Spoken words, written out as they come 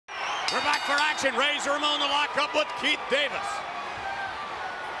We're back for action. Razor Ramon to lock up with Keith Davis.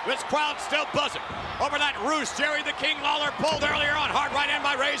 This crowd still buzzing over that roost Jerry the King Lawler pulled earlier on. Hard right in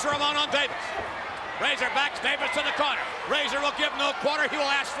by Razor Ramon on Davis. Razor backs Davis to the corner. Razor will give no quarter. He will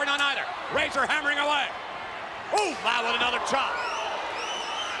ask for none either. Razor hammering away. Ooh, wow, with another chop.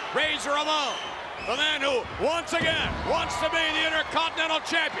 Razor Ramon, the man who once again wants to be the Intercontinental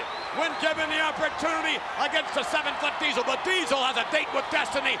Champion when given the opportunity against the 7-foot Diesel. But Diesel has a date with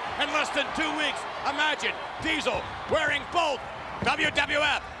destiny in less than 2 weeks. Imagine Diesel wearing both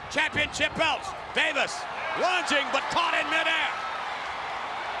WWF championship belts. Davis lunging but caught in midair.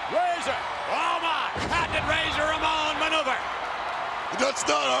 Razor, oh my, how did Razor Ramon maneuver? That's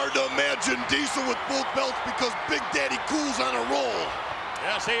not hard to imagine. Diesel with both belts because Big Daddy Cool's on a roll.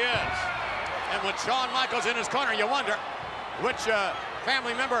 Yes, he is. And with Shawn Michaels in his corner, you wonder which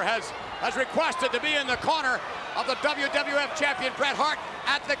family member has requested to be in the corner of the WWF champion Bret Hart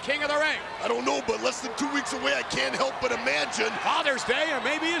at the King of the Ring. I don't know, but less than 2 weeks away, I can't help but imagine. Father's Day, or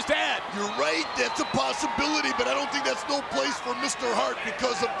maybe his dad. You're right, that's a possibility, but I don't think that's no place for Mr. Hart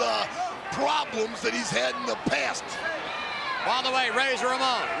because of the problems that he's had in the past. By the way, Razor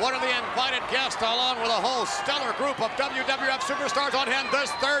Ramon, one of the invited guests, along with a whole stellar group of WWF superstars on hand this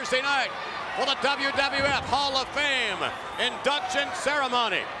Thursday night for the WWF Hall of Fame induction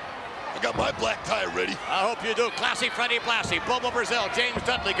ceremony. I got my black tie ready. I hope you do. Classy Freddie Blassie, Bobo Brazil, James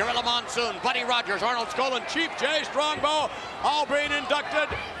Dudley, Gorilla Monsoon, Buddy Rogers, Arnold Skolin, Chief Jay Strongbow, all being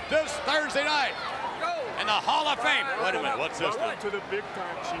inducted this Thursday night in the Hall of Fame. Wait a minute, what's this? Welcome to the big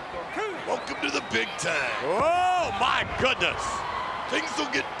time, Chief. Welcome to the big time. Oh, my goodness. Things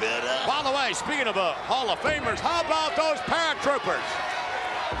will get better. By the way, speaking of Hall of Famers, how about those paratroopers?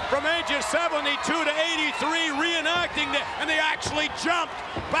 From ages 72 to 83 reenacting it, and they actually jumped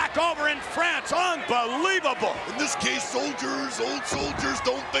back over in France. Unbelievable. In this case, soldiers, old soldiers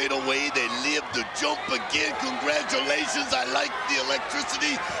don't fade away. They live to jump again. Congratulations. I like the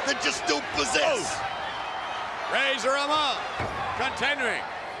electricity that you still possess. Oh. Razor Ramon continuing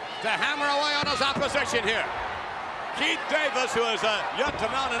to hammer away on his opposition here. Keith Davis, who has yet to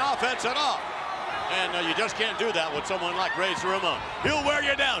mount an offense at all. And you just can't do that with someone like Razor Ramon. He'll wear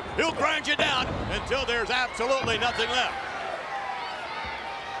you down. He'll grind you down until there's absolutely nothing left.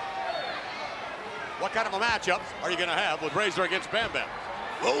 What kind of a matchup are you going to have with Razor against Bam Bam?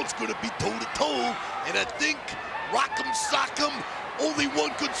 Well, it's going to be toe-to-toe, and I think rock'em sock'em, only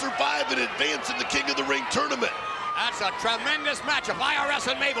one could survive and advance in the King of the Ring tournament. That's a tremendous matchup.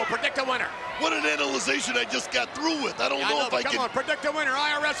 IRS and Mabel predict a winner. What an analyzation I just got through with. I don't know if I can. Come on, predict a winner.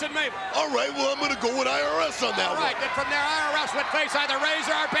 IRS and Mabel. All right, well, I'm going to go with IRS on that one. All right, then from there, IRS would face either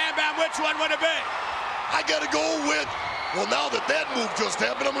Razor or Bam Bam. Which one would it be? I got to go with, well, now that that move just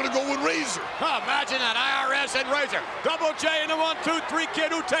happened, I'm going to go with Razor. Oh, imagine that, IRS and Razor. Double J and the 1-2-3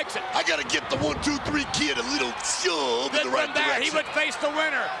 kid, who takes it? I got to get the 1-2-3 kid a little shove in the right from there, direction. he would face the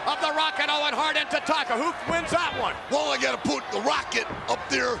winner of the Rocket Owen Hart and Tatanka. Who wins that one? Well, I got to put the Rocket up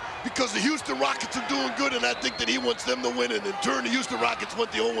there because the Houston Rockets are doing good, and I think that he wants them to win. And in turn, the Houston Rockets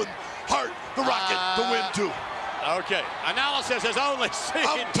want the Owen Hart, the Rocket, to win too. Okay, analysis is only seen.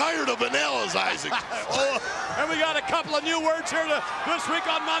 I'm tired of analyzing. Oh, and we got a couple of new words here this week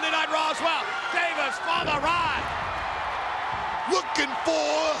on Monday Night Raw as well. Davis for the ride. Looking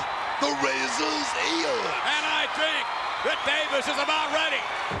for the Razor's ear. And I think that Davis is about ready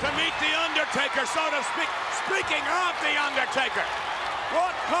to meet the Undertaker, so to speak. Speaking of the Undertaker,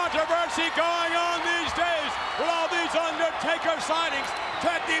 what controversy going on these days with all these Undertaker sightings?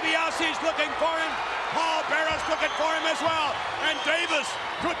 Ted DiBiase's looking for him. Paul Bearer's looking for him as well. And Davis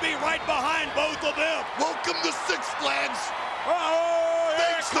could be right behind both of them. Welcome to Six Flags. Oh,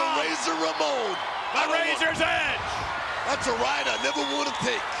 here thanks it to comes. Razor Ramon. The Razor's Edge. That's a ride I never want to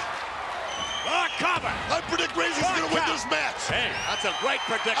take. The cover. I predict Razor's going to win this match. Hey, that's a great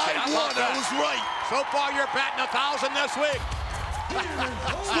prediction. I won. I was right. So far, you're batting 1,000 this week.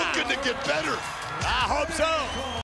 It's looking to get better. I hope so.